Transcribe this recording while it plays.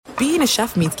being a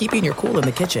chef means keeping your cool in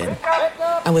the kitchen.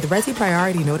 And with Resi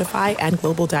Priority Notify and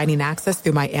Global Dining Access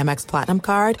through my Amex Platinum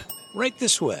card, Right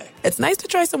this way. it's nice to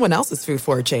try someone else's food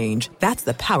for a change. That's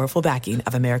the powerful backing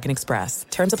of American Express.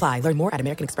 Terms apply. Learn more at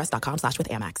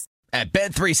americanexpress.com/withAmex. At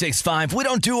Bet365, we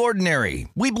don't do ordinary.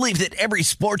 We believe that every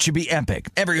sport should be epic.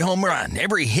 Every home run,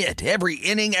 every hit, every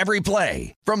inning, every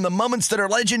play. From the moments that are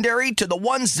legendary to the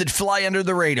ones that fly under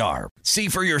the radar. See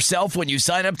for yourself when you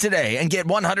sign up today and get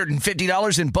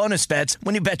 $150 in bonus bets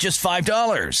when you bet just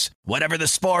 $5. Whatever the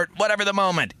sport, whatever the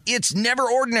moment, it's never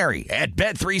ordinary at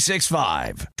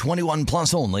Bet365. 21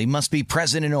 plus only. Must be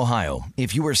present in Ohio.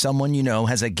 If you or someone you know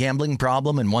has a gambling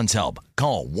problem and wants help,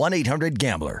 call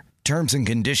 1-800-GAMBLER. Terms and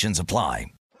conditions apply.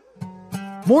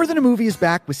 More Than a Movie is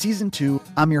back with Season 2.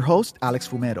 I'm your host, Alex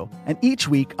Fumero, and each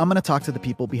week I'm going to talk to the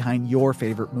people behind your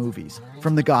favorite movies.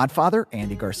 From The Godfather,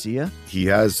 Andy Garcia. He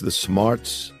has the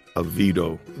smarts of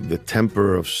Vito, the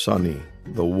temper of Sonny,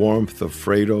 the warmth of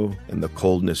Fredo, and the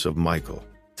coldness of Michael.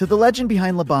 To the legend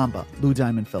behind La Bamba, Lou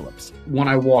Diamond Phillips. When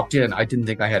I walked in, I didn't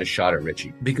think I had a shot at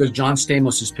Richie because John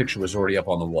Stamos' picture was already up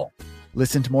on the wall.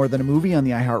 Listen to More Than a Movie on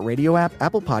the iHeartRadio app,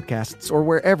 Apple Podcasts, or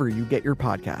wherever you get your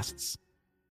podcasts.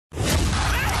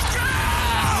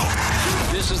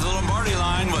 This is the Lombardi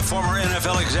Line with former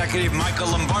NFL executive Michael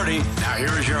Lombardi. Now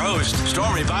here is your host,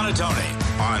 Stormy Buonantony,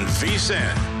 on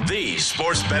VSiN, the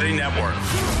Sports Betting Network.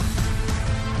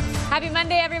 Happy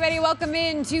Monday, everybody. Welcome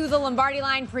in to the Lombardi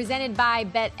Line presented by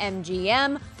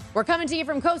BetMGM. We're coming to you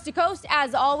from coast to coast.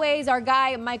 As always, our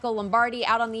guy, Michael Lombardi,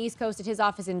 out on the East Coast at his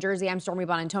office in Jersey. I'm Stormy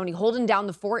Buonantony, holding down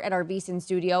the fort at our VSiN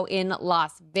studio in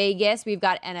Las Vegas. We've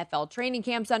got NFL training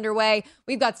camps underway.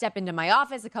 We've got Step Into My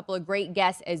Office, a couple of great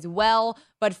guests as well.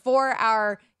 But for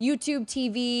our YouTube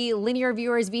TV, linear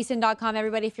viewers, VSiN.com,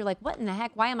 everybody, if you're like, what in the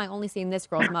heck? Why am I only seeing this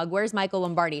girl's mug? Where's Michael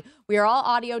Lombardi? We are all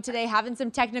audio today, having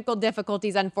some technical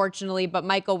difficulties, unfortunately. But,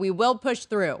 Michael, we will push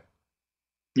through.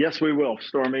 Yes, we will,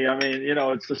 Stormy. I mean,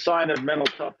 it's a sign of mental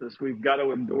toughness. We've got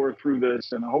to endure through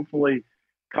this, and hopefully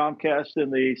Comcast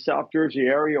in the South Jersey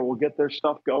area will get their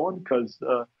stuff going because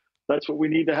that's what we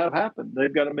need to have happen.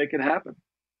 They've got to make it happen.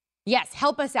 Yes,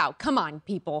 help us out. Come on,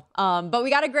 people. But we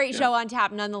got a great show on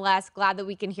tap nonetheless. Glad that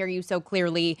we can hear you so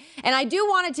clearly. And I do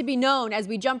want it to be known as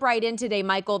we jump right in today,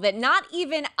 Michael, that not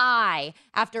even I,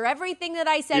 after everything that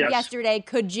I said yesterday,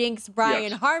 could jinx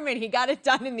Brian Harman. He got it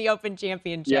done in the Open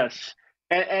Championship. Yes.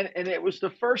 And it was the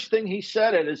first thing he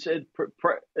said. It said,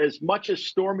 as much as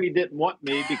Stormy didn't want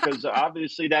me, because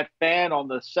obviously that fan on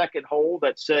the second hole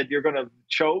that said you're going to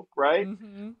choke, right?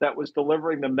 Mm-hmm. That was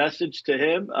delivering the message to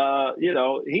him.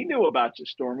 He knew about you,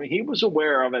 Stormy. He was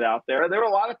aware of it out there. There were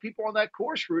a lot of people on that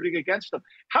course rooting against him.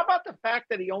 How about the fact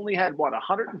that he only had,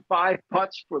 105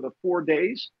 putts for the 4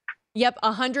 days? Yep,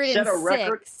 106. Set a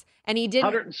record. And he didn't,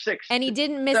 106. And he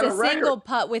didn't miss a single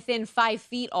putt within 5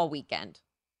 feet all weekend.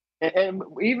 And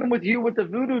even with you with the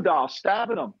voodoo doll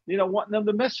stabbing them, wanting them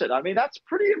to miss it. I mean, that's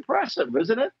pretty impressive,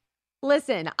 isn't it?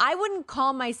 Listen, I wouldn't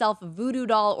call myself a voodoo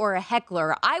doll or a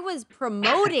heckler. I was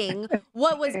promoting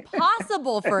what was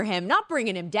possible for him, not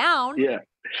bringing him down. Yeah.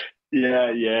 We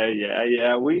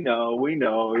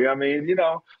know. I mean,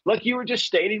 look, you were just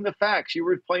stating the facts. You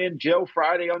were playing Joe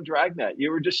Friday on Dragnet. You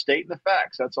were just stating the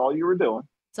facts. That's all you were doing.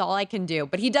 That's all I can do.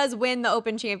 But he does win the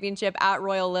Open Championship at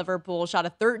Royal Liverpool. Shot a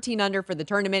 13 under for the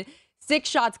tournament. 6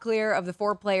 shots clear of the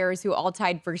 4 players who all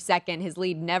tied for second. His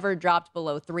lead never dropped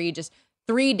below 3. Just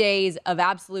 3 days of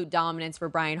absolute dominance for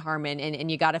Brian Harman, and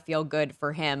you got to feel good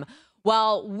for him.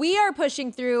 While we are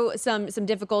pushing through some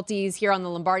difficulties here on the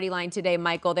Lombardi Line today,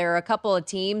 Michael, there are a couple of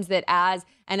teams that, as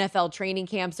NFL training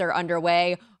camps are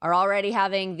underway, are already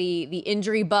having the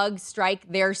injury bug strike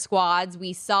their squads.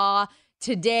 We saw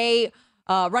today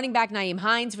running back Nyheim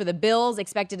Hines for the Bills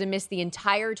expected to miss the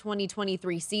entire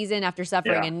 2023 season after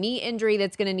suffering a knee injury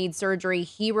that's going to need surgery.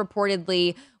 He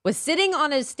reportedly was sitting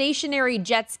on a stationary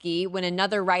jet ski when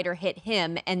another rider hit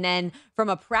him. And then from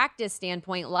a practice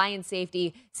standpoint, Lions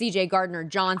safety C.J.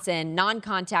 Gardner-Johnson,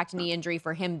 non-contact knee injury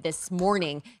for him this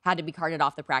morning, had to be carted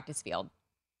off the practice field.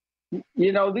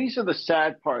 These are the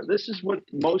sad part. This is what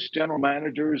most general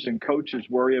managers and coaches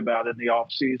worry about in the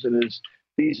offseason is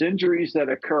these injuries that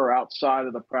occur outside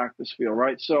of the practice field,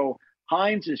 right? So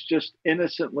Hines is just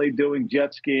innocently doing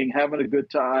jet skiing, having a good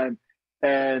time.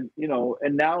 And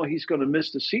now he's going to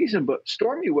miss the season. But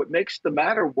Stormy, what makes the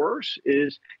matter worse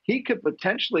is he could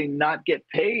potentially not get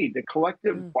paid. The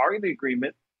collective bargaining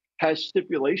agreement has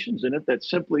stipulations in it that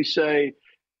simply say,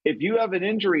 if you have an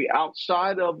injury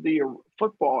outside of the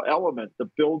football element, the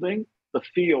building, the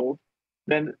field,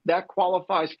 then that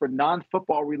qualifies for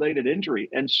non-football related injury.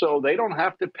 And so they don't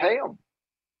have to pay him.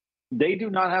 They do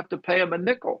not have to pay him a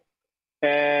nickel.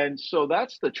 And so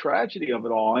that's the tragedy of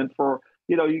it all. And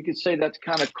you could say that's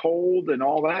kind of cold and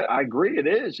all that. I agree, it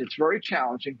is. It's very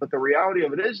challenging. But the reality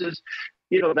of it is,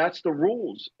 that's the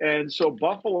rules. And so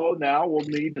Buffalo now will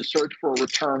need to search for a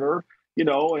returner,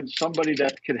 and somebody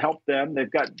that can help them. They've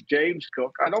got James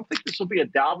Cook. I don't think this will be a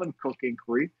Dalvin Cook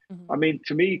inquiry. I mean,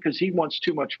 to me, because he wants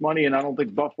too much money, and I don't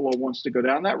think Buffalo wants to go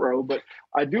down that road. But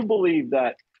I do believe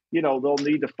that, they'll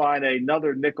need to find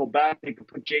another nickel back. They can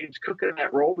put James Cook in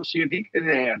that role to see if he can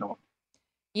handle it.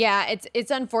 Yeah,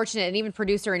 it's unfortunate, and even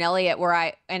producer and Elliot, where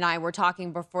I were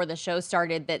talking before the show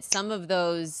started, that some of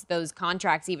those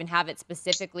contracts even have it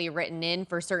specifically written in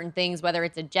for certain things, whether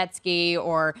it's a jet ski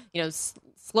or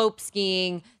slope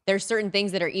skiing. There's certain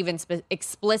things that are even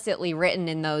explicitly written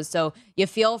in those. So you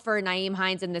feel for Nyheim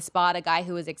Hines in this spot, a guy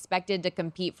who was expected to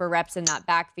compete for reps in that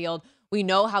backfield. We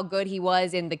know how good he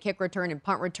was in the kick return and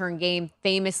punt return game.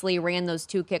 Famously ran those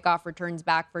 2 kickoff returns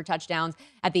back for touchdowns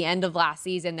at the end of last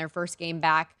season, their first game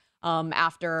back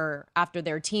after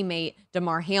their teammate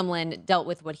Damar Hamlin dealt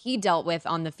with what he dealt with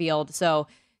on the field. So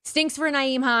stinks for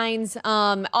Nyheim Hines.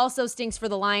 Also stinks for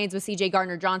the Lions with C.J.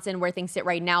 Gardner-Johnson, where things sit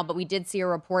right now. But we did see a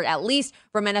report, at least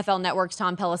from NFL Network's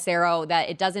Tom Pelissero, that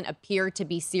it doesn't appear to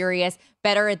be serious.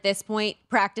 Better at this point,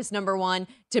 practice number 1,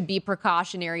 to be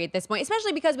precautionary at this point,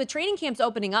 especially because with training camps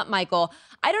opening up, Michael,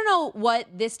 I don't know what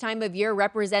this time of year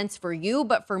represents for you,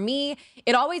 but for me,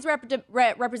 it always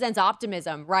represents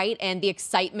optimism, right? And the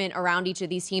excitement around each of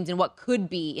these teams and what could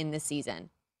be in this season.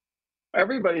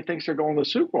 Everybody thinks they're going to the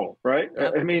Super Bowl, right?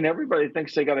 Yep. I mean, everybody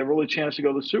thinks they got a really chance to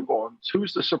go to the Super Bowl.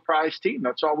 Who's the surprise team?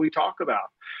 That's all we talk about.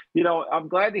 I'm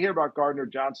glad to hear about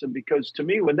Gardner-Johnson, because to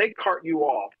me, when they cart you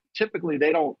off, typically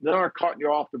they're not carting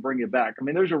you off to bring you back. I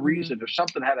mean, there's a reason. There's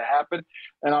something had to happen,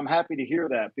 and I'm happy to hear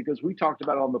that, because we talked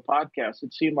about it on the podcast.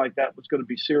 It seemed like that was going to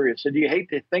be serious. And you hate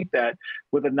to think that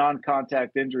with a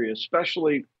non-contact injury,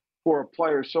 especially for a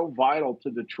player so vital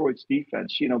to Detroit's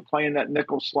defense, playing that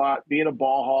nickel slot, being a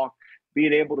ball hawk,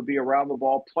 being able to be around the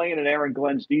ball, playing in Aaron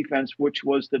Glenn's defense, which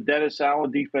was the Dennis Allen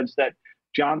defense that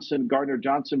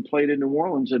Gardner-Johnson played in New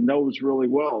Orleans and knows really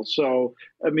well. So,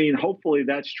 I mean, hopefully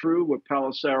that's true, what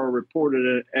Pelissero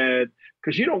reported, and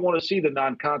because you don't want to see the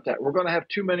non-contact. We're going to have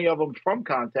too many of them from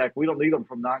contact. We don't need them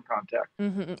from non-contact.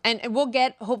 Mm-hmm. And we'll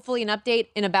get, hopefully, an update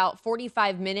in about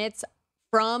 45 minutes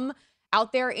from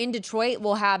out there in Detroit.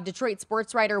 We'll have Detroit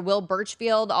sports writer Will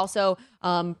Birchfield, also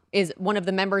is one of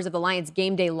the members of the Lions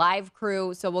Game Day Live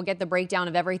crew. So we'll get the breakdown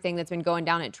of everything that's been going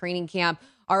down at training camp.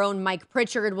 Our own Mike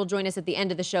Pritchard will join us at the end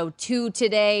of the show too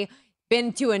today.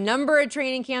 Been to a number of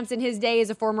training camps in his day as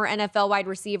a former NFL wide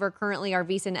receiver, currently our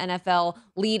VSiN NFL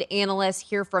lead analyst.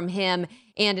 Hear from him.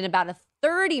 And in about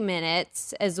 30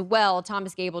 minutes as well,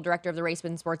 Thomas Gable, director of the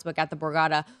Raceman Sportsbook at the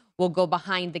Borgata, will go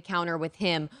behind the counter with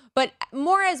him. But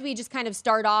more as we just kind of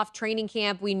start off training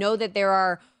camp, we know that there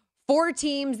are 4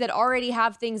 teams that already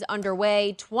have things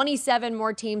underway. 27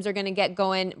 more teams are going to get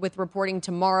going with reporting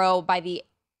tomorrow. By the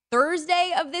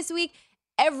Thursday of this week,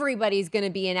 everybody's going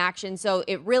to be in action. So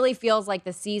it really feels like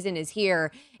the season is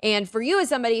here. And for you as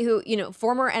somebody who,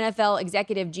 former NFL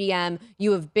executive GM,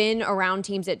 you have been around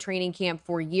teams at training camp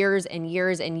for years and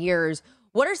years and years.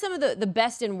 What are some of the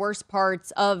best and worst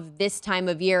parts of this time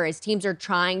of year as teams are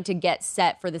trying to get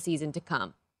set for the season to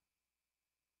come?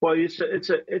 Well, it's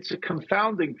a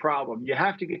confounding problem. You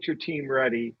have to get your team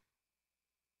ready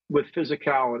with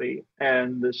physicality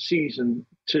and the season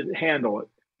to handle it,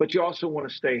 but you also want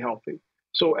to stay healthy.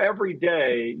 So every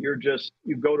day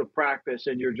you go to practice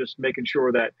and you're just making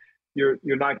sure that you're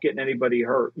not getting anybody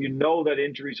hurt. You know that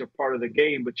injuries are part of the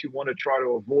game, but you want to try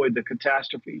to avoid the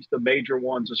catastrophes, the major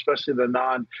ones, especially the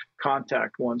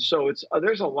non-contact ones. So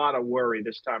there's a lot of worry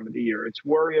this time of the year. It's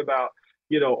worry about,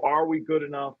 are we good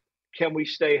enough? Can we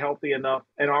stay healthy enough?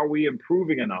 And are we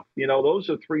improving enough? Those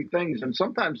are 3 things. And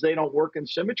sometimes they don't work in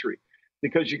symmetry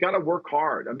because you got to work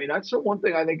hard. I mean, that's the one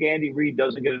thing I think Andy Reid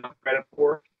doesn't get enough credit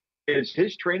for is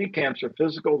his training camps are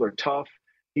physical. They're tough.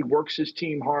 He works his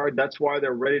team hard. That's why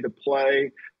they're ready to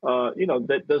play.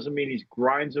 That doesn't mean he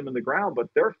grinds them in the ground, but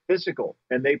they're physical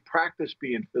and they practice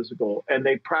being physical and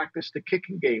they practice the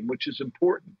kicking game, which is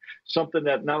important. Something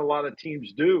that not a lot of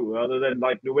teams do other than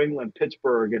like New England,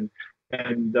 Pittsburgh,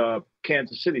 and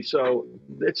Kansas City. So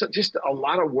it's just a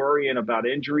lot of worrying about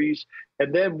injuries.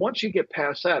 And then once you get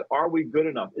past that, are we good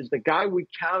enough? Is the guy we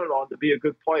counted on to be a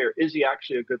good player, is he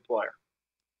actually a good player?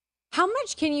 How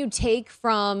much can you take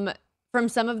from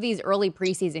some of these early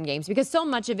preseason games? Because so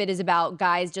much of it is about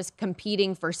guys just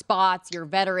competing for spots. Your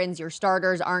veterans, your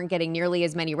starters aren't getting nearly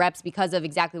as many reps because of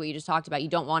exactly what you just talked about. You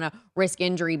don't want to risk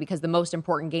injury because the most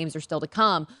important games are still to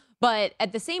come. But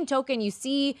at the same token, you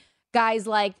see guys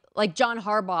like John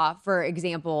Harbaugh, for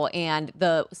example, and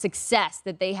the success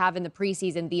that they have in the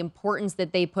preseason, the importance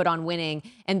that they put on winning.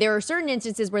 And there are certain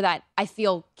instances where that I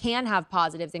feel can have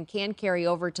positives and can carry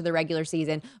over to the regular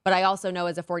season. But I also know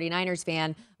as a 49ers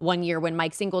fan, one year when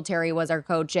Mike Singletary was our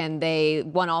coach and they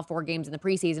won all 4 games in the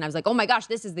preseason, I was like, oh my gosh,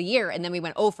 this is the year. And then we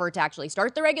went 0-for to actually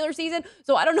start the regular season.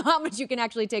 So I don't know how much you can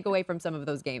actually take away from some of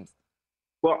those games.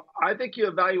 Well, I think you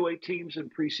evaluate teams in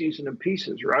preseason in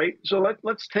pieces, right? So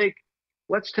let's take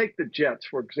the Jets,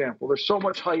 for example. There's so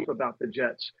much hype about the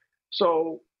Jets.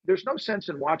 So there's no sense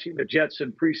in watching the Jets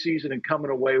in preseason and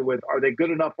coming away with, are they good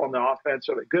enough on the offense?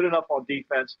 Are they good enough on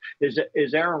defense? Is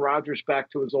Aaron Rodgers back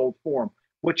to his old form?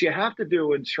 What you have to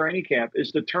do in training camp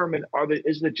is determine,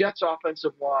 is the Jets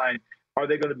offensive line, are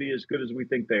they going to be as good as we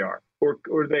think they are? Or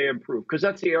do they improve? Because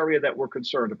that's the area that we're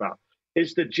concerned about.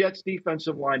 Is the Jets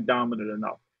defensive line dominant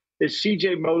enough? Is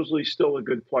C.J. Mosley still a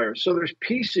good player? So there's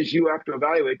pieces you have to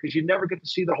evaluate because you never get to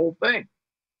see the whole thing.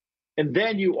 And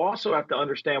then you also have to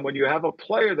understand when you have a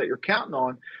player that you're counting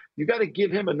on, you got to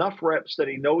give him enough reps that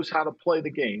he knows how to play the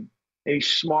game. And he's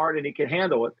smart and he can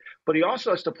handle it. But he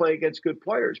also has to play against good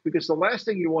players because the last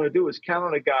thing you want to do is count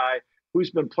on a guy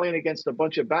who's been playing against a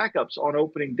bunch of backups on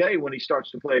opening day when he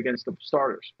starts to play against the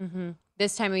starters. Mm-hmm.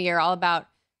 This time of year, all about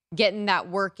getting that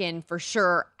work in for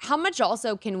sure. How much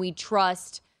also can we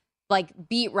trust like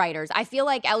beat writers? I feel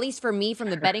like, at least for me, from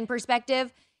the betting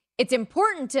perspective, it's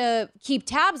important to keep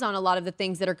tabs on a lot of the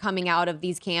things that are coming out of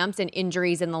these camps and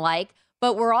injuries and the like.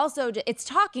 But we're also, it's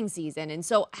talking season. And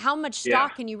so how much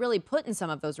stock can you really put in some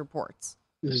of those reports?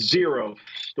 Zero,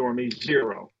 Stormy,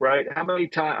 zero, right? How many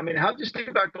times? I mean, just think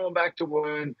about going back to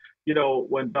when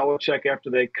Belichick, after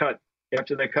they cut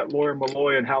Lawyer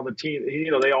Malloy and how the team,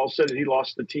 they all said that he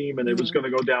lost the team and it was going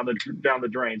to go down the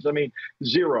drains. I mean,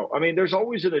 zero. I mean, there's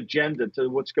always an agenda to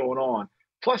what's going on.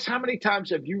 Plus, how many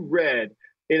times have you read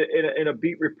in a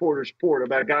beat reporter's report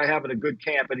about a guy having a good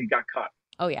camp and he got cut?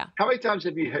 Oh, yeah. How many times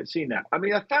have you seen that? I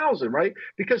mean, 1,000, right?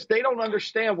 Because they don't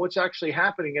understand what's actually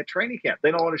happening at training camp.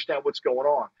 They don't understand what's going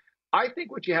on. I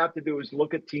think what you have to do is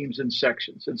look at teams in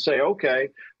sections and say, okay,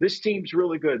 this team's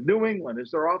really good. New England is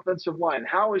their offensive line.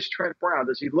 How is Trent Brown?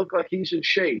 Does he look like he's in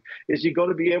shape? Is he going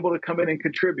to be able to come in and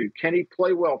contribute? Can he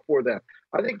play well for them?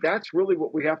 I think that's really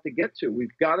what we have to get to.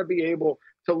 We've got to be able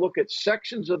to look at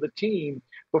sections of the team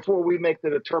before we make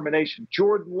the determination.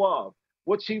 Jordan Love,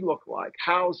 what's he look like?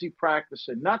 How is he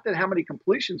practicing? Not that how many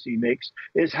completions he makes,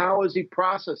 is how is he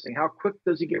processing? How quick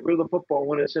does he get rid of the football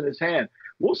when it's in his hand?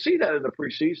 We'll see that in the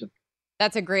preseason.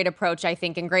 That's a great approach, I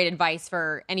think, and great advice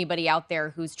for anybody out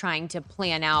there who's trying to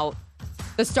plan out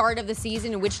the start of the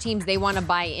season and which teams they want to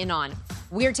buy in on.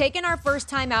 We're taking our first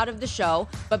time out of the show,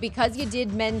 but because you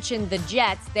did mention the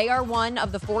Jets, they are one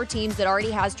of the 4 teams that already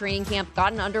has training camp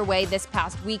gotten underway this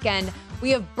past weekend.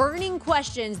 We have burning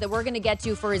questions that we're going to get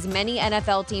to for as many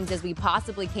NFL teams as we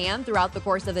possibly can throughout the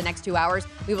course of the next 2 hours.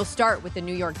 We will start with the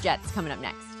New York Jets coming up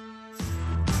next.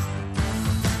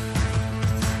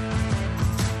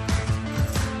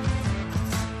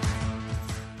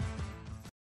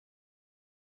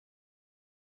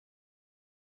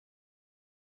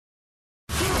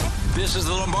 This is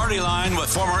the Lombardi Line with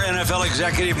former NFL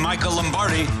executive Michael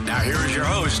Lombardi. Now here is your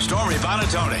host, Stormy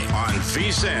Buonantony, on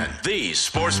VSiN, the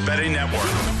Sports Betting Network.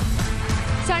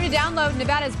 It's time to download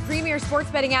Nevada's premier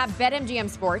sports betting app, BetMGM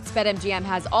Sports. BetMGM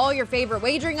has all your favorite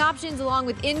wagering options, along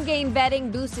with in-game betting,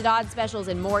 boosted odds specials,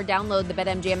 and more. Download the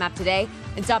BetMGM app today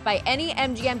and stop by any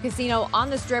MGM casino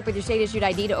on the Strip with your state-issued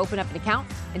ID to open up an account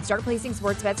and start placing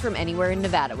sports bets from anywhere in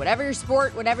Nevada. Whatever your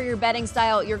sport, whatever your betting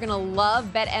style, you're going to love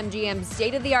BetMGM's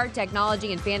state-of-the-art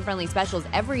technology and fan-friendly specials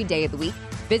every day of the week.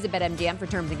 Visit BetMGM for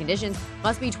terms and conditions.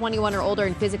 Must be 21 or older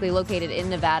and physically located in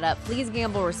Nevada. Please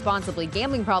gamble responsibly.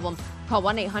 Gambling problem? Call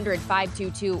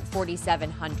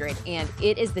 1-800-522-4700. And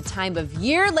it is the time of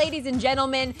year, ladies and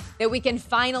gentlemen, that we can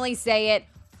finally say it.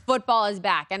 Football is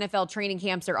back. NFL training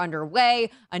camps are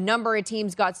underway. A number of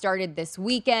teams got started this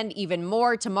weekend, even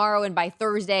more tomorrow. And by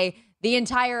Thursday, the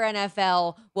entire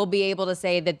NFL will be able to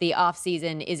say that the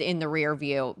offseason is in the rear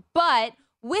view. But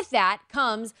with that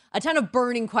comes a ton of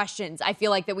burning questions, I feel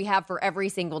like, that we have for every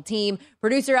single team.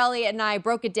 Producer Elliot and I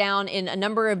broke it down in a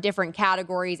number of different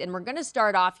categories, and we're going to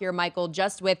start off here, Michael,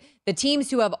 just with the teams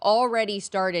who have already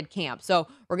started camp. So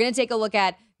we're going to take a look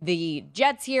at the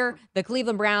Jets here, the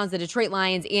Cleveland Browns, the Detroit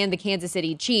Lions, and the Kansas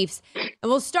City Chiefs. And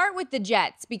we'll start with the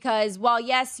Jets because while,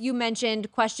 yes, you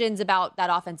mentioned questions about that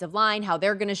offensive line, how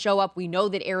they're going to show up, we know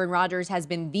that Aaron Rodgers has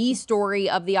been the story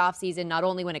of the offseason, not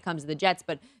only when it comes to the Jets,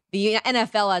 but the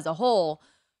NFL as a whole.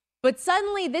 But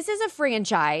suddenly, this is a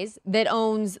franchise that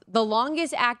owns the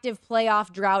longest active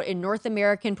playoff drought in North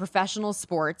American professional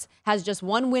sports, has just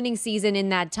one winning season in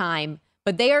that time,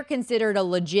 but they are considered a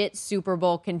legit Super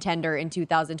Bowl contender in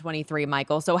 2023,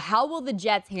 Michael. So how will the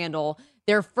Jets handle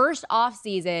their first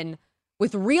offseason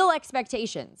with real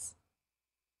expectations?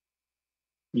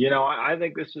 I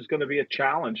think this is going to be a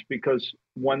challenge because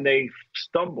when they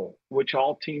stumble, which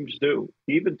all teams do,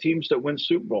 even teams that win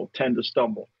Super Bowl tend to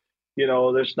stumble.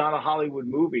 There's not a Hollywood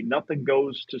movie. Nothing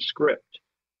goes to script.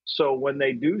 So when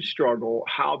they do struggle,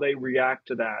 how they react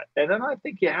to that. And then I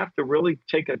think you have to really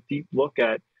take a deep look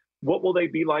at what will they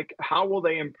be like? How will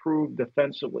they improve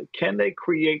defensively? Can they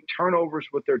create turnovers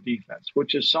with their defense,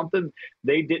 which is something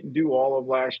they didn't do all of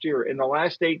last year. In the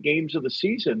last 8 games of the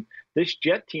season, this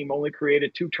Jet team only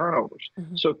created 2 turnovers.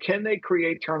 Mm-hmm. So can they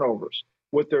create turnovers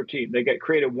with their team? They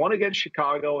created 1 against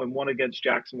Chicago and 1 against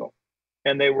Jacksonville.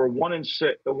 And they were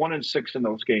 1-6 in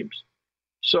those games.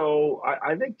 So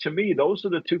I think, to me, those are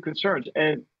the 2 concerns.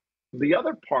 And the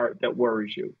other part that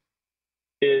worries you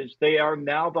is they are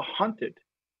now the hunted.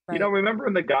 Right. Remember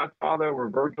in The Godfather where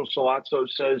Virgil Sollozzo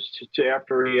says to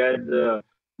after he had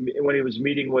when he was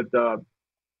meeting with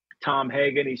Tom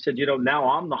Hagen, he said, now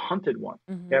I'm the hunted one.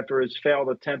 Mm-hmm. After his failed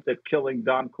attempt at killing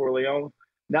Don Corleone.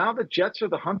 Now the Jets are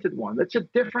the hunted one. That's a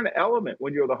different element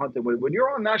when you're the hunted one. When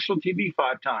you're on national TV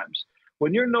 5 times.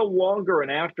 When you're no longer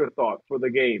an afterthought for the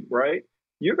game, right?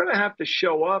 You're going to have to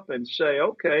show up and say,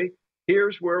 okay,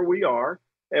 here's where we are,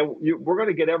 and we're going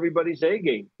to get everybody's A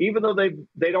game. Even though they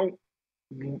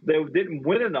didn't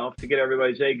win enough to get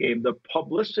everybody's A game, the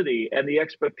publicity and the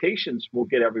expectations will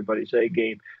get everybody's A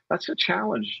game. That's a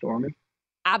challenge, Stormy.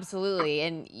 Absolutely.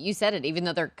 And you said it, even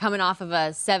though they're coming off of a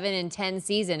 7-10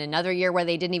 season, another year where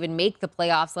they didn't even make the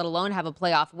playoffs, let alone have a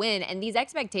playoff win. And these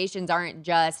expectations aren't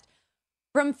just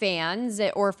from fans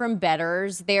or from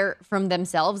bettors, they're from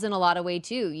themselves in a lot of ways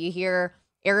too. You hear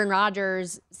Aaron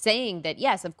Rodgers saying that,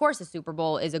 yes, of course a Super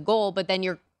Bowl is a goal, but then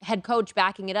your head coach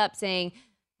backing it up saying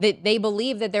that they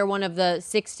believe that they're one of the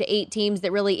 6 to 8 teams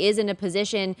that really is in a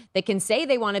position that can say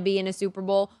they want to be in a Super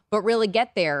Bowl, but really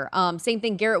get there. Same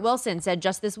thing Garrett Wilson said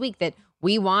just this week, that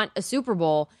we want a Super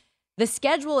Bowl. The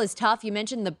schedule is tough. You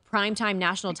mentioned the primetime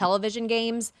national television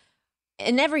games,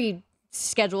 and every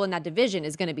schedule in that division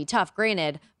is going to be tough,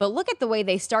 granted, but look at the way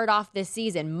they start off this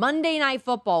season. Monday Night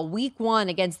Football, week 1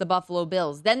 against the Buffalo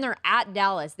Bills. Then they're at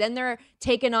Dallas. Then they're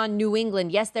taking on New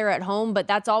England. Yes, they're at home, but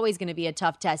that's always going to be a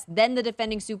tough test. Then the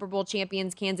defending Super Bowl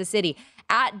champions, Kansas City.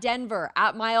 At Denver,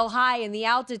 at Mile High in the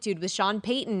altitude with Sean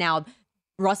Payton now.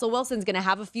 Russell Wilson's going to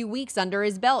have a few weeks under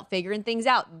his belt figuring things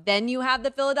out. Then you have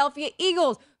the Philadelphia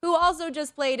Eagles, who also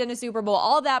just played in a Super Bowl.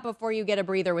 All that before you get a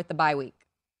breather with the bye week.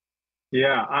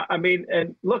 Yeah, I mean,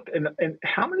 and look, and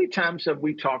how many times have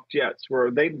we talked Jets where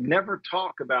they never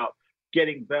talk about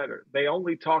getting better? They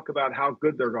only talk about how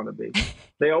good they're going to be.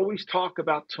 They always talk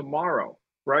about tomorrow,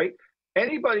 right?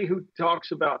 Anybody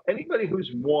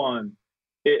who's won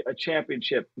a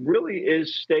championship really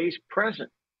stays present.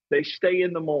 They stay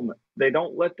in the moment. They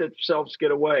don't let themselves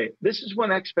get away. This is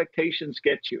when expectations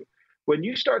get you. When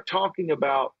you start talking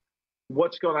about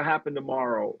what's going to happen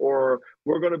tomorrow, or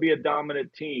we're going to be a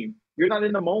dominant team, you're not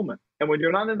in the moment. And when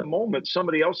you're not in the moment,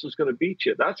 somebody else is going to beat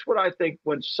you. That's what I think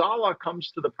when Saleh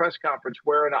comes to the press conference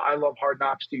wearing an I Love Hard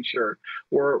Knocks t-shirt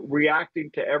or reacting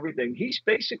to everything, he's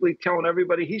basically telling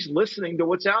everybody he's listening to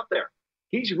what's out there.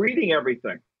 He's reading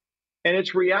everything and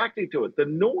it's reacting to it. The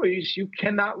noise you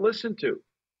cannot listen to.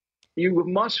 You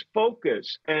must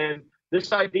focus. And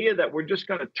this idea that we're just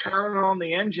going to turn on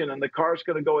the engine and the car's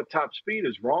going to go at top speed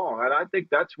is wrong. And I think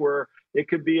that's where it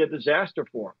could be a disaster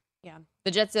for them. Yeah.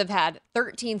 The Jets have had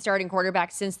 13 starting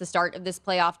quarterbacks since the start of this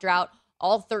playoff drought.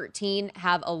 All 13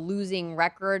 have a losing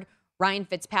record. Ryan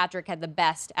Fitzpatrick had the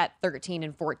best at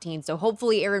 13-14. So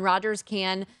hopefully Aaron Rodgers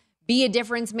can be a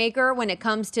difference maker when it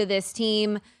comes to this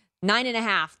team.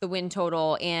 9.5, the win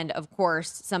total. And of course,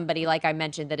 somebody, like I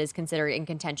mentioned, that is considered in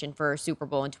contention for Super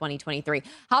Bowl in 2023.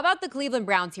 How about the Cleveland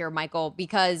Browns here, Michael?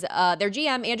 Because their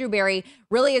GM, Andrew Berry,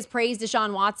 really has praised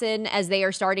Deshaun Watson as they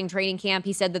are starting training camp.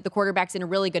 He said that the quarterback's in a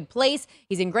really good place.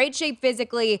 He's in great shape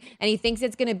physically, and he thinks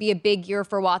it's going to be a big year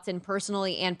for Watson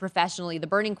personally and professionally. The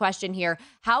burning question here,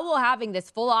 how will having this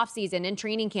full offseason in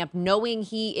training camp, knowing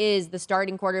he is the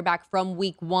starting quarterback from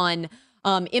week 1,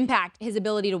 impact his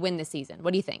ability to win this season?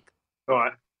 What do you think? Oh,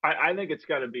 I think it's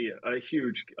got to be a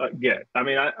huge get. I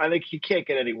mean, I think he can't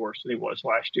get any worse than he was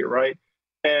last year, right?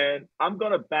 And I'm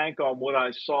going to bank on what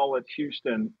I saw at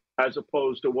Houston as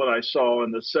opposed to what I saw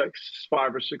in the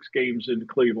 5 or 6 games in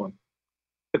Cleveland.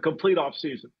 A complete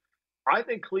offseason. I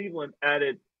think Cleveland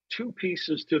added 2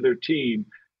 pieces to their team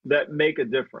that make a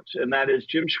difference, and that is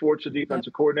Jim Schwartz, the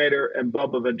defensive coordinator, and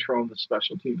Bubba Ventrone, the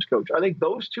special teams coach. I think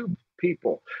those two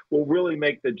people will really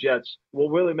make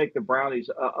the Brownies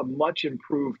a much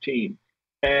improved team.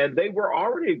 And they were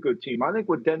already a good team. I think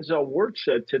what Denzel Ward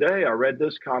said today, I read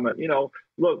this comment,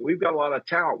 look, we've got a lot of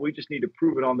talent. We just need to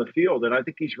prove it on the field. And I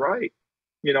think he's right.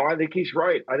 I think he's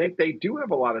right. I think they do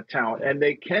have a lot of talent, and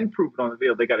they can prove it on the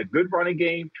field. They got a good running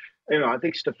game. I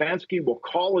think Stefanski will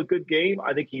call a good game.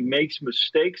 I think he makes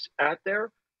mistakes out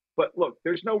there. But look,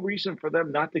 there's no reason for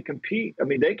them not to compete. I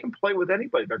mean, they can play with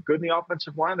anybody. They're good in the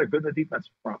offensive line. They're good in the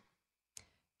defensive front.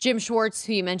 Jim Schwartz,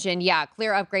 who you mentioned,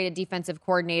 clear upgraded defensive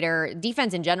coordinator.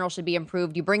 Defense in general should be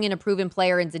improved. You bring in a proven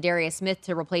player in Zadarius Smith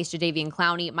to replace Jadeveon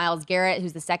Clowney. Myles Garrett,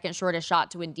 who's the second shortest shot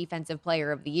to win Defensive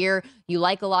Player of the Year. You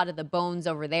like a lot of the bones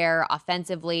over there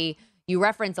offensively. You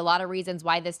reference a lot of reasons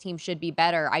why this team should be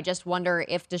better. I just wonder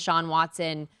if Deshaun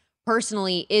Watson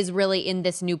personally is really in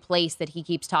this new place that he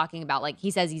keeps talking about. Like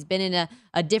he says, he's been in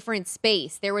a different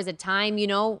space. There was a time,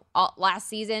 last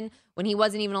season when he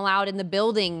wasn't even allowed in the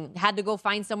building, had to go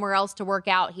find somewhere else to work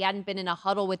out. He hadn't been in a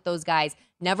huddle with those guys,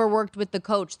 never worked with the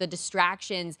coach. The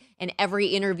distractions in every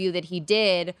interview that he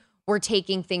did were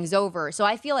taking things over. So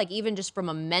I feel like even just from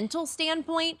a mental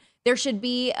standpoint, there should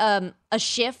be a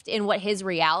shift in what his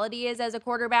reality is as a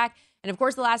quarterback. And of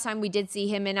course, the last time we did see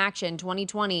him in action,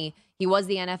 2020, he was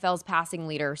the NFL's passing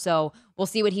leader. So we'll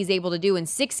see what he's able to do in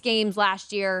 6 games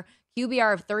last year.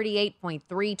 QBR of 38.3,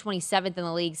 27th in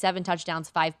the league, 7 touchdowns,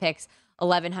 5 picks,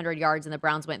 1,100 yards, and the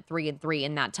Browns went 3-3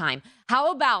 in that time.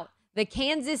 How about the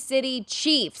Kansas City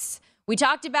Chiefs? We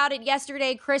talked about it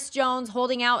yesterday. Chris Jones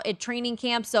holding out at training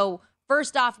camp. So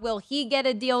first off, will he get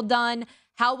a deal done?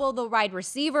 How will the wide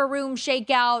receiver room shake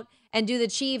out? And do the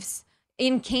Chiefs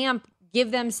in camp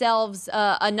give themselves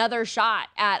another shot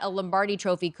at a Lombardi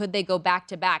trophy? Could they go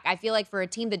back-to-back? I feel like for a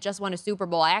team that just won a Super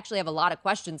Bowl, I actually have a lot of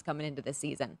questions coming into this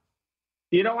season.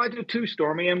 I do too,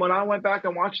 Stormy. And when I went back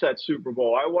and watched that Super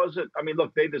Bowl,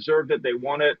 look, they deserved it. They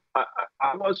won it.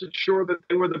 I wasn't sure that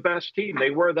they were the best team.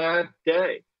 They were that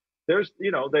day. Were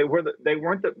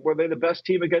they the best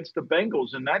team against the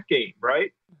Bengals in that game,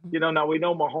 right? Mm-hmm. Now we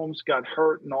know Mahomes got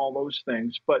hurt and all those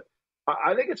things, but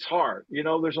I think it's hard.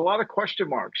 There's a lot of question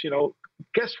marks.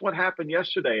 Guess what happened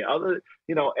yesterday?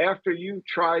 After you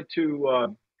tried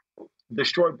to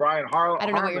destroy Brian Harlan. I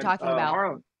don't know what you're talking about.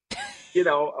 Harlan,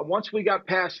 once we got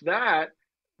past that,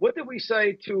 what did we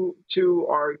say to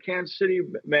our Kansas City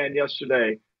man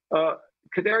yesterday?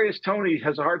 Kadarius Toney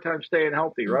has a hard time staying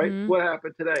healthy, right? Mm-hmm. What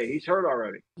happened today? He's hurt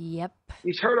already. Yep.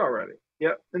 He's hurt already.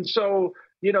 Yep. And so,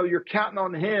 you're counting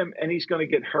on him and he's going to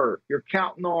get hurt. You're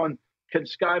counting on, can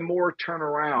Sky Moore turn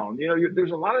around?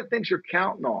 There's a lot of things you're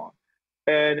counting on.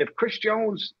 And if Chris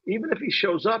Jones, even if he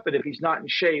shows up and if he's not in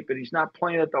shape and he's not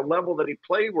playing at the level that he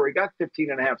played where he got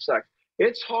 15.5 sacks,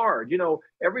 it's hard.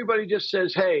 Everybody just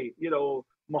says, hey,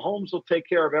 Mahomes will take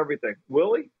care of everything.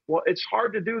 Will he? Well, it's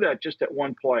hard to do that just at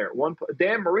one player.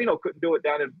 Dan Marino couldn't do it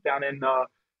down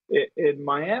in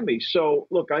Miami. So,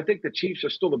 look, I think the Chiefs are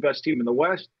still the best team in the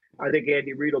West. I think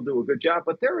Andy Reid will do a good job.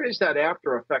 But there is that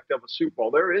after effect of a Super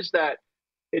Bowl. There is that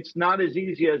it's not as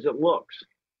easy as it looks.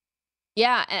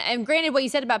 Yeah, and granted, what you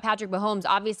said about Patrick Mahomes,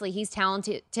 obviously he's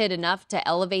talented enough to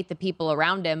elevate the people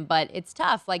around him, but it's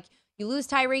tough. Like, you lose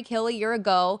Tyreek Hill a year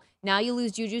ago. Now you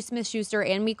lose Juju Smith-Schuster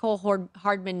and Mecole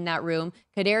Hardman in that room.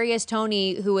 Kadarius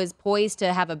Toney, who is poised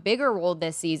to have a bigger role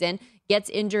this season, gets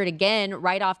injured again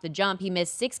right off the jump. He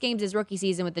missed 6 games his rookie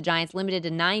season with the Giants, limited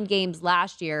to 9 games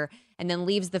last year, and then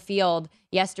leaves the field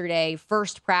yesterday,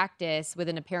 first practice with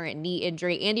an apparent knee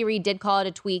injury. Andy Reid did call it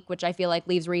a tweak, which I feel like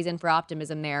leaves reason for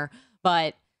optimism there.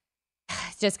 But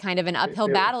it's just kind of an uphill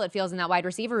battle, it feels, in that wide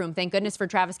receiver room. Thank goodness for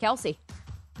Travis Kelce.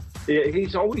 Yeah,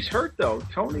 he's always hurt, though.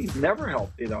 Tony's never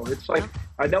helped. It's like,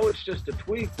 I know it's just a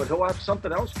tweak, but he'll have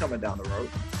something else coming down the road.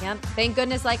 Yeah, thank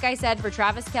goodness, like I said, for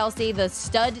Travis Kelce, the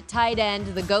stud tight end,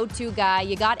 the go-to guy.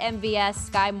 You got MVS,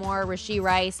 Sky Moore, Rashee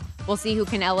Rice. We'll see who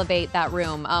can elevate that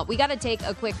room. We got to take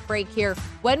a quick break here.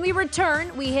 When we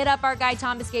return, we hit up our guy,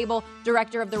 Thomas Gable,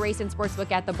 director of the Race and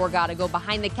Sportsbook at the Borgata. Go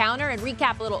behind the counter and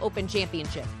recap a little Open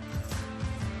Championship.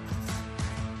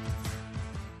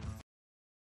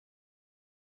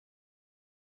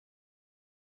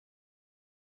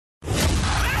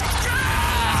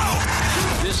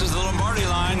 This is the Lombardi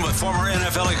Line with former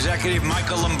NFL executive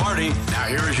Michael Lombardi. Now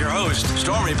here is your host,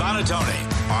 Stormy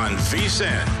Bonatoni, on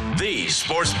VSiN, the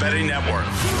Sports Betting Network.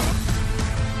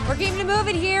 We're keeping it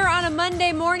moving here on a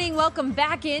Monday morning. Welcome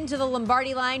back into the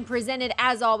Lombardi Line, presented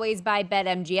as always by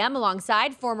BetMGM,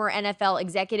 alongside former NFL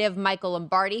executive Michael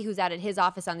Lombardi, who's out at his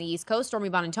office on the East Coast. Stormy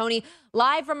Bonantoni,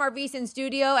 live from our VSiN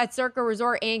studio at Circa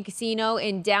Resort and Casino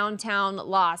in downtown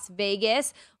Las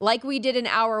Vegas. Like we did in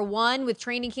hour one with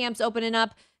training camps opening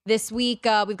up this week,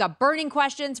 we've got burning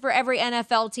questions for every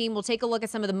NFL team. We'll take a look at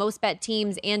some of the most bet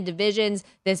teams and divisions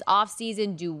this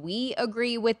offseason. Do we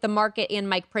agree with the market? And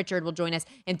Mike Pritchard will join us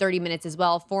in 30 minutes as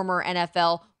well. Former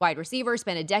NFL wide receiver,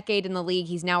 spent a decade in the league.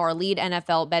 He's now our lead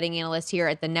NFL betting analyst here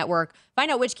at the network.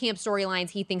 Find out which camp storylines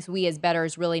he thinks we as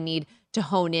bettors really need to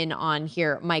hone in on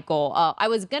here, Michael. I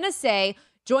was going to say,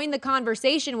 join the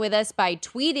conversation with us by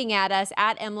tweeting at us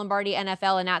at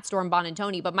MLombardiNFL and at Storm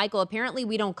Bonantoni. But Michael, apparently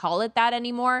we don't call it that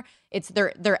anymore. It's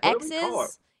their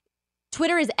X's.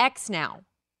 Twitter is X now.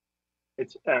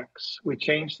 It's X. We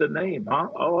changed the name, huh?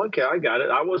 Oh, okay, I got it.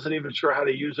 I wasn't even sure how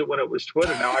to use it when it was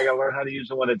Twitter. Now I got to learn how to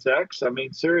use it when it's X. I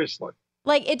mean, seriously.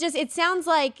 Like it sounds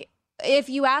like if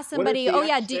you ask somebody, what does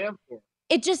the X stand for?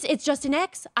 It's just an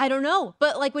X. I don't know.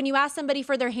 But like when you ask somebody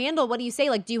for their handle, what do you say?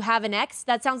 Like, do you have an X?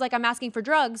 That sounds like I'm asking for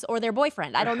drugs or their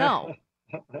boyfriend. I don't know.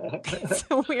 It's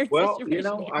a weird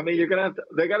situation. I mean,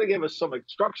 they got to give us some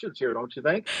instructions here, don't you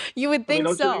think? You would think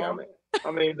so.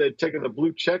 I mean, they're taking the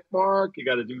blue check mark. You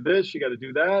got to do this. You got to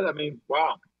do that. I mean,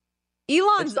 wow.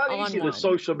 Elon's it's not on easy one. The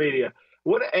social media.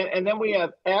 And then we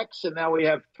have X, and now we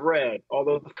have Thread.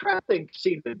 Although the Thread thing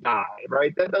seemed to die,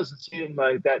 right? That doesn't seem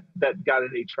like that got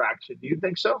any traction. Do you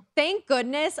think so? Thank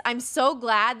goodness. I'm so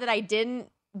glad that I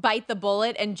didn't bite the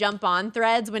bullet and jump on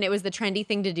Threads when it was the trendy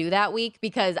thing to do that week,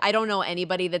 because I don't know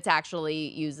anybody that's actually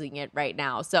using it right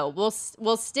now. So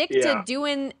we'll stick to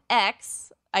doing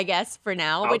X, I guess, for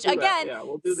now. Which again,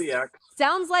 we'll do the X.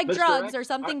 Sounds like Mr. drugs X, or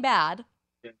something bad.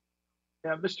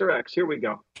 Yeah, Mr. X. Here we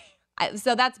go.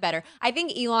 So that's better. I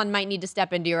think Elon might need to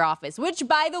step into your office, which,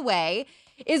 by the way,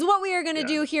 is what we are going to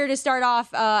do here to start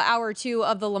off hour two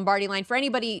of the Lombardi Line. For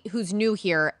anybody who's new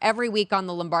here, every week on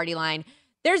the Lombardi Line,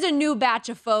 there's a new batch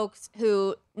of folks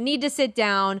who need to sit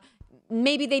down.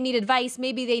 Maybe they need advice.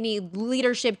 Maybe they need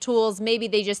leadership tools. Maybe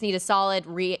they just need a solid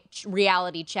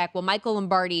reality check. Well, Michael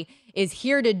Lombardi is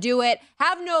here to do it.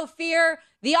 Have no fear.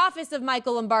 The office of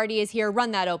Michael Lombardi is here.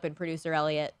 Run that open, Producer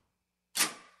Elliot.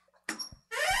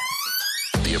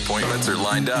 The appointments are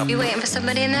lined up. You waiting for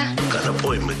somebody in there? Got an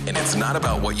appointment. And it's not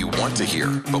about what you want to hear,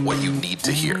 but what you need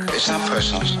to hear. It's not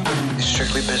personal. It's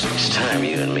strictly business. It's time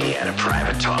you and me had a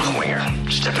private talk, Winger.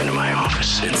 Step into my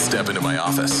office. It's Step Into My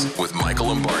Office with Michael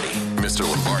Lombardi. Mr.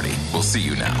 Lombardi, we'll see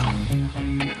you now.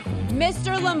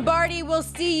 Mr. Lombardi, we'll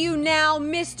see you now.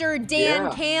 Mr.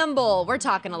 Dan Campbell. We're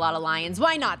talking a lot of Lions.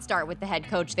 Why not start with the head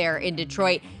coach there in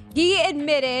Detroit? He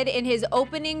admitted in his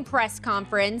opening press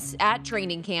conference at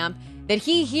training camp that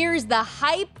he hears the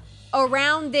hype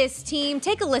around this team.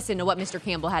 Take a listen to what Mr.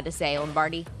 Campbell had to say,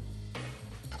 Lombardi.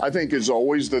 I think as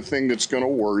always, the thing that's going to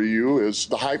worry you is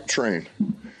the hype train.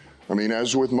 I mean,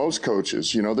 as with most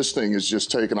coaches, this thing is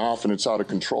just taking off and it's out of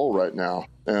control right now.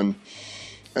 And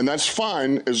that's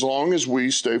fine as long as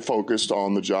we stay focused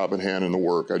on the job at hand and the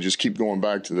work. I just keep going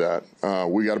back to that.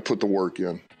 We got to put the work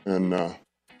in and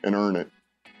earn it.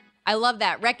 I love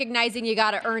that. Recognizing you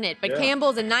got to earn it. But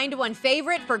Campbell's a 9-1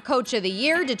 favorite for Coach of the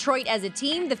Year. Detroit as a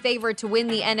team, the favorite to win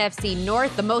the NFC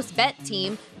North, the most bet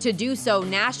team to do so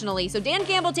nationally. So Dan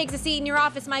Campbell takes a seat in your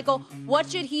office, Michael. What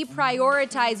should he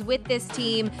prioritize with this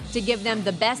team to give them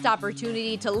the best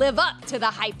opportunity to live up to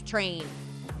the hype train?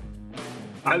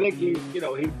 I think he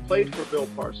played for Bill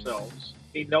Parcells.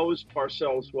 He knows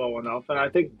Parcells well enough, and I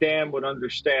think Dan would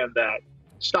understand that.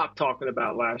 Stop talking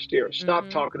about last year. Stop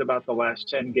talking about the last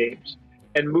 10 games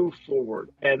and move forward.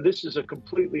 And this is a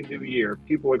completely new year.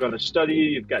 People are going to study you.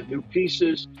 You've got new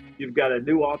pieces. You've got a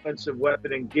new offensive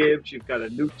weapon in Gibbs. You've got a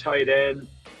new tight end.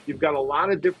 You've got a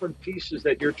lot of different pieces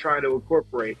that you're trying to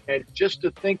incorporate. And just to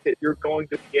think that you're going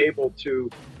to be able to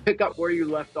pick up where you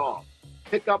left off,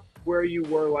 pick up where you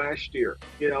were last year,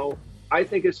 I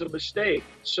think it's a mistake.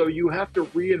 So you have to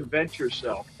reinvent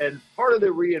yourself. And part of the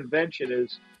reinvention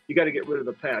is you got to get rid of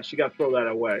the past. You got to throw that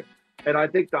away. And I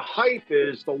think the hype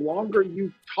is the longer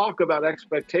you talk about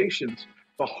expectations,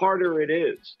 the harder it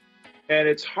is. And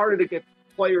it's harder to get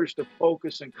players to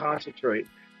focus and concentrate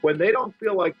when they don't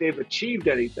feel like they've achieved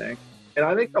anything. And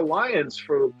I think the Lions,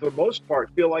 for the most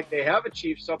part, feel like they have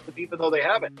achieved something, even though they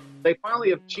haven't. They finally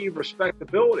have achieved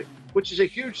respectability, which is a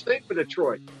huge thing for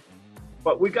Detroit.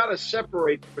 But we got to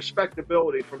separate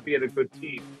respectability from being a good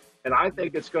team. And I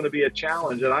think it's going to be a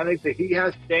challenge. And I think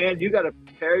that Dan, you got to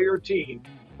prepare your team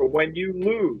for when you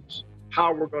lose,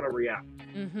 how we're going to react.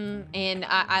 And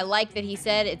I like that he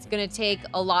said it's going to take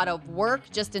a lot of work.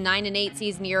 Just a 9-8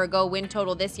 season a year ago, win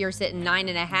total this year sitting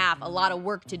 9.5. A lot of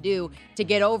work to do to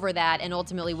get over that and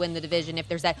ultimately win the division if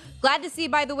there's that. Glad to see,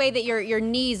 by the way, that your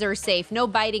knees are safe. No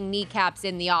biting kneecaps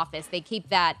in the office. They keep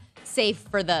that safe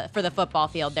for the football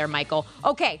field there, Michael.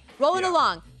 Okay, rolling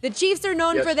along. The Chiefs are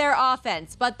known for their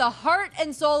offense, but the heart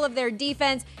and soul of their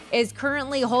defense is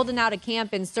currently holding out a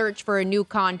camp in search for a new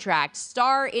contract.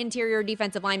 Star interior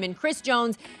defensive lineman Chris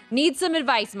Jones needs some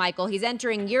advice, Michael. He's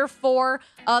entering year 4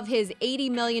 of his $80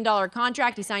 million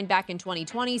contract he signed back in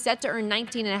 2020, set to earn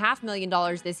 $19.5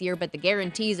 million this year, but the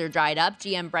guarantees are dried up.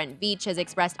 GM Brent Veach has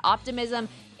expressed optimism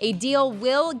a deal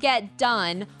will get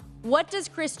done. What does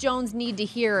Chris Jones need to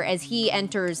hear as he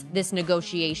enters this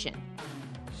negotiation?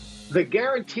 The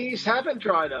guarantees haven't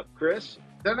dried up, Chris.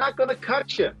 They're not going to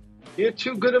cut you. You're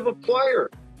too good of a player.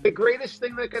 The greatest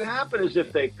thing that could happen is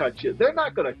if they cut you. They're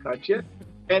not going to cut you.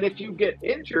 And if you get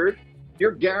injured,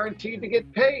 you're guaranteed to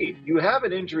get paid. You have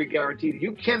an injury guarantee.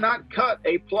 You cannot cut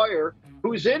a player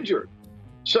who's injured.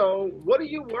 So what are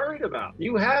you worried about?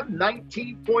 You have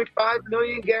 $19.5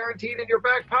 million guaranteed in your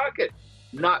back pocket,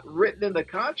 not written in the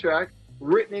contract,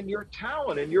 written in your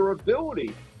talent and your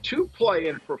ability to play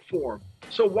and perform.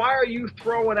 So why are you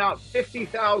throwing out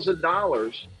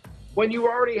 $50,000 when you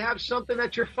already have something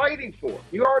that you're fighting for?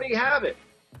 You already have it.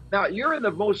 Now, you're in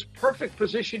the most perfect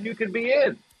position you can be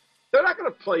in. They're not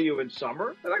going to play you in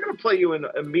summer. They're not going to play you in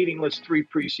a meaningless 3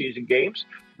 preseason games.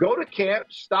 Go to camp.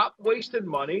 Stop wasting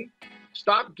money.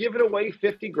 Stop giving away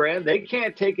 $50,000. They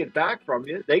can't take it back from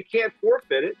you. They can't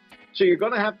forfeit it. So you're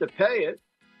going to have to pay it.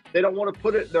 They don't want to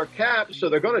put it in their cap, so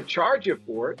they're going to charge you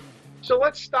for it. So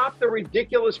let's stop the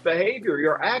ridiculous behavior.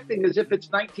 You're acting as if it's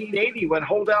 1980 when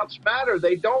holdouts matter.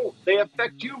 They don't. They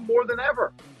affect you more than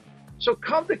ever. So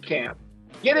come to camp.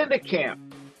 Get into camp,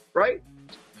 right?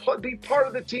 Be part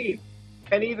of the team.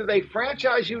 And either they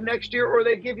franchise you next year or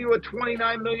they give you a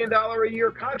 $29 million a year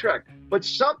contract. But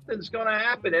something's going to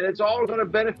happen, and it's all going to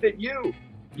benefit you.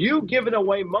 You giving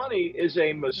away money is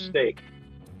a mistake.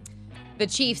 The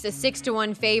Chiefs, a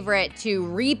 6-1 favorite to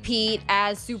repeat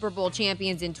as Super Bowl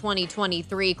champions in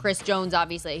 2023. Chris Jones,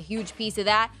 obviously a huge piece of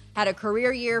that. Had a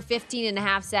career year,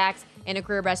 15.5 sacks, and a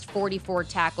career best 44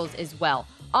 tackles as well.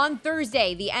 On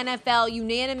Thursday, the NFL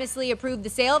unanimously approved the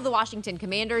sale of the Washington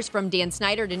Commanders from Dan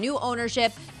Snyder to new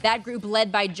ownership. That group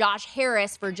led by Josh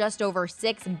Harris for just over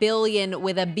 $6 billion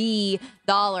with a B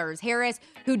dollars. Harris,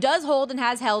 who does hold and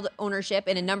has held ownership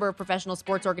in a number of professional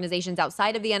sports organizations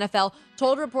outside of the NFL,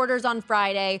 told reporters on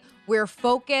Friday, "We're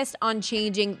focused on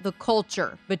changing the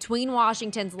culture." Between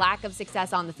Washington's lack of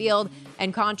success on the field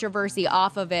and controversy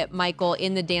off of it, Michael,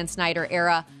 in the Dan Snyder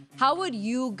era, how would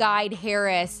you guide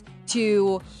Harris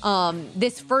to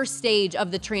this first stage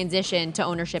of the transition to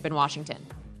ownership in Washington?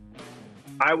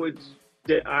 I would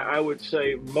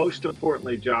say, most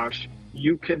importantly, Josh,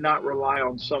 you cannot rely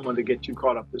on someone to get you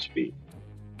caught up to speed,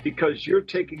 because you're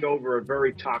taking over a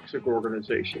very toxic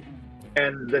organization.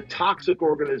 And the toxic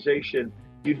organization,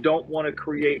 you don't want to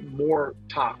create more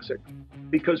toxic,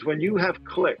 because when you have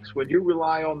cliques, when you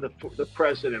rely on the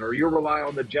president, or you rely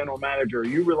on the general manager, or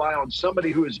you rely on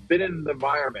somebody who has been in the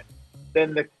environment,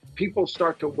 then the people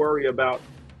start to worry about,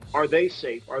 are they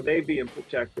safe? Are they being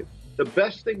protected? The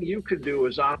best thing you can do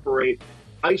is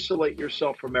isolate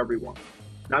yourself from everyone.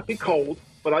 Not be cold,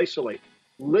 but isolate.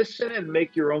 Listen and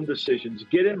make your own decisions.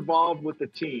 Get involved with the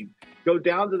team. Go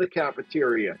down to the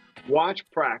cafeteria. Watch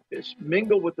practice.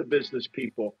 Mingle with the business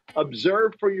people.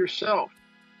 Observe for yourself.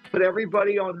 Put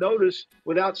everybody on notice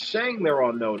without saying they're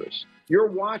on notice. You're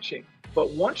watching.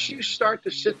 But once you start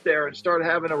to sit there and start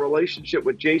having a relationship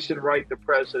with Jason Wright, the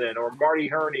president, or Marty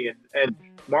Herney and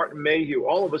Martin Mayhew,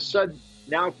 all of a sudden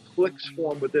now cliques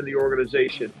form within the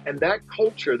organization. And that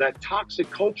culture, that toxic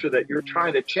culture that you're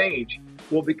trying to change,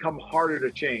 will become harder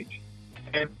to change.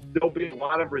 And there'll be a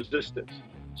lot of resistance.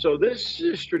 So this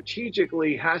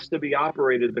strategically has to be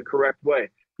operated the correct way.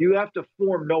 You have to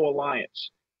form no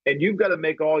alliance, and you've got to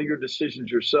make all your decisions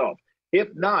yourself. If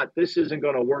not, this isn't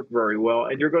going to work very well,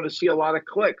 and you're going to see a lot of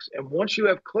cliques. And once you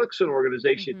have cliques in an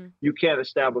organization, you can't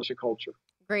establish a culture.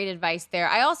 Great advice there.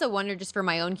 I also wonder, just for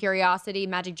my own curiosity,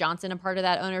 Magic Johnson, a part of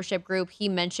that ownership group, he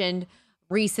mentioned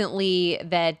recently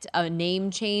that a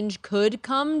name change could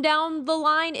come down the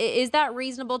line. Is that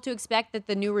reasonable to expect that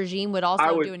the new regime would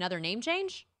also do another name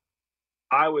change?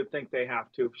 I would think they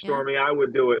have to, Stormy. Yeah. I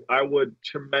would do it. I would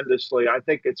tremendously. I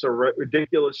think it's a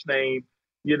ridiculous name.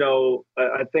 You know,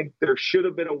 I think there should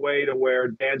have been a way to where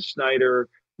Dan Snyder,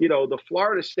 you know, the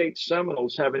Florida State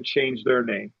Seminoles haven't changed their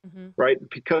name, right?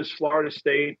 Because Florida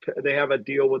State, they have a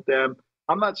deal with them.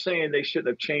 I'm not saying they shouldn't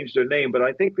have changed their name, but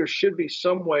I think there should be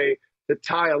some way to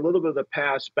tie a little bit of the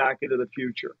past back into the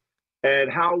future.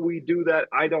 And how we do that,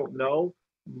 I don't know.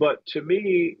 But to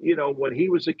me, when he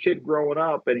was a kid growing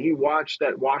up and he watched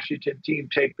that Washington team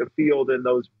take the field in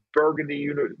those burgundy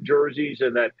jerseys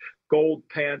and that gold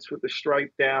pants with the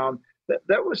stripe down,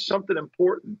 that was something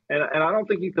important. And I don't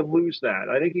think you can lose that.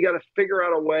 I think you got to figure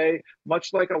out a way,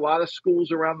 much like a lot of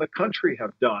schools around the country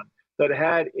have done, that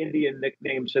had Indian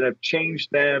nicknames and have changed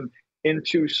them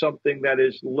into something that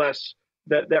is less,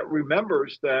 that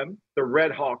remembers them, the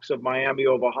Red Hawks of Miami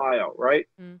of Ohio, right?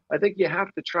 I think you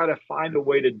have to try to find a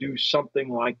way to do something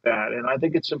like that. And I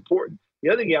think it's important. The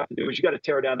other thing you have to do is you got to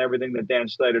tear down everything that Dan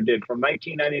Snyder did from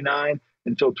 1999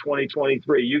 until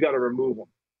 2023. You got to remove them,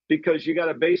 because you got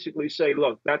to basically say,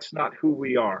 look, that's not who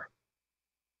we are.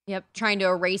 Yep, trying to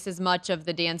erase as much of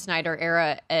the Dan Snyder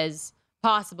era as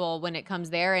possible when it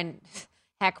comes there. And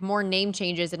heck, more name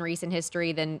changes in recent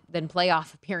history than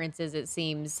playoff appearances, it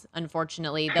seems,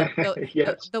 unfortunately.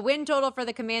 Yes. The win total for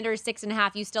the Commanders,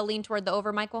 6.5. You still lean toward the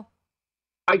over, Michael?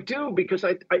 I do, because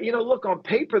I look, on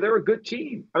paper, they're a good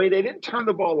team. I mean, they didn't turn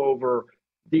the ball over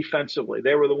defensively.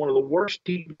 They were one of the worst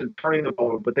teams in turning the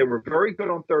ball over, but they were very good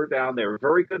on third down. They were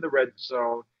very good in the red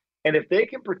zone. And if they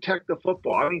can protect the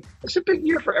football, I mean, it's a big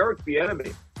year for Eric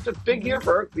Bieniemy. It's a big year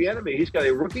for Eric Bieniemy. He's got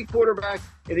a rookie quarterback,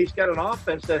 and he's got an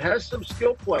offense that has some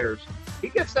skill players. He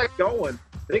gets that going,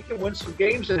 they can win some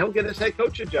games, and he'll get his head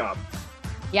coaching job.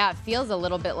 Yeah, it feels a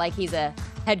little bit like he's a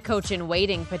head coach in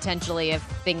waiting, potentially, if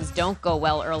things don't go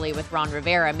well early with Ron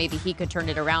Rivera. Maybe he could turn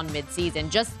it around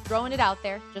midseason. Just throwing it out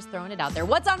there.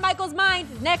 What's on Michael's mind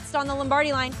next on the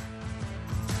Lombardi Line?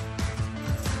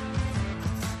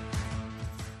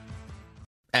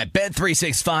 At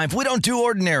Bet365, we don't do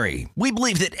ordinary. We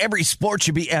believe that every sport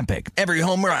should be epic. Every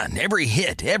home run, every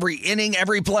hit, every inning,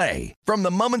 every play. From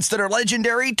the moments that are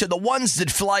legendary to the ones that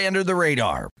fly under the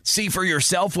radar. See for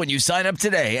yourself when you sign up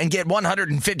today and get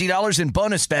 $150 in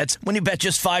bonus bets when you bet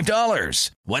just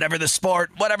 $5. Whatever the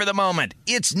sport, whatever the moment,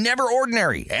 it's never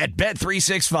ordinary at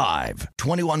Bet365.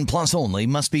 21 plus only.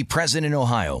 Must be present in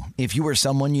Ohio. If you or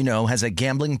someone you know has a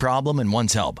gambling problem and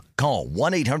wants help, call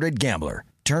 1-800-GAMBLER.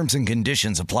 Terms and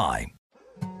conditions apply.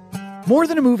 More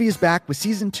Than a Movie is back with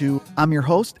Season 2. I'm your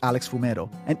host, Alex Fumero,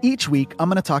 and each week I'm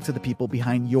going to talk to the people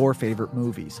behind your favorite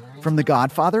movies. From The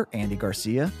Godfather, Andy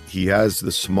Garcia. He has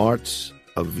the smarts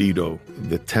of Vito,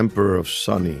 the temper of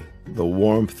Sonny, the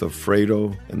warmth of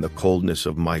Fredo, and the coldness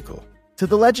of Michael. To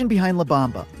the legend behind La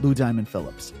Bamba, Lou Diamond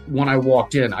Phillips. When I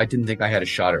walked in, I didn't think I had a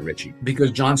shot at Richie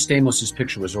because John Stamos'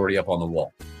 picture was already up on the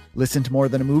wall. Listen to More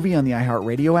Than a Movie on the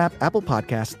iHeartRadio app, Apple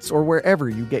Podcasts, or wherever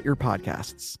you get your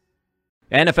podcasts.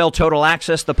 NFL Total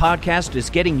Access, the podcast, is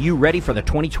getting you ready for the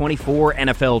 2024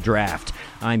 NFL Draft.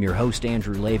 I'm your host,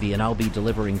 Andrew Levy, and I'll be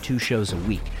delivering 2 shows a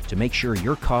week to make sure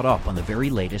you're caught up on the very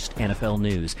latest NFL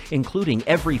news, including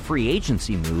every free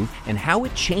agency move and how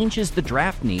it changes the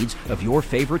draft needs of your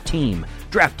favorite team.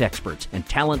 Draft experts and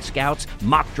talent scouts,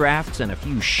 mock drafts, and a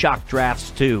few shock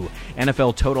drafts, too.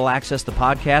 NFL Total Access, the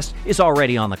podcast, is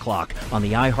already on the clock on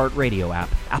the iHeartRadio app,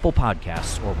 Apple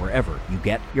Podcasts, or wherever you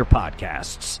get your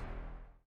podcasts.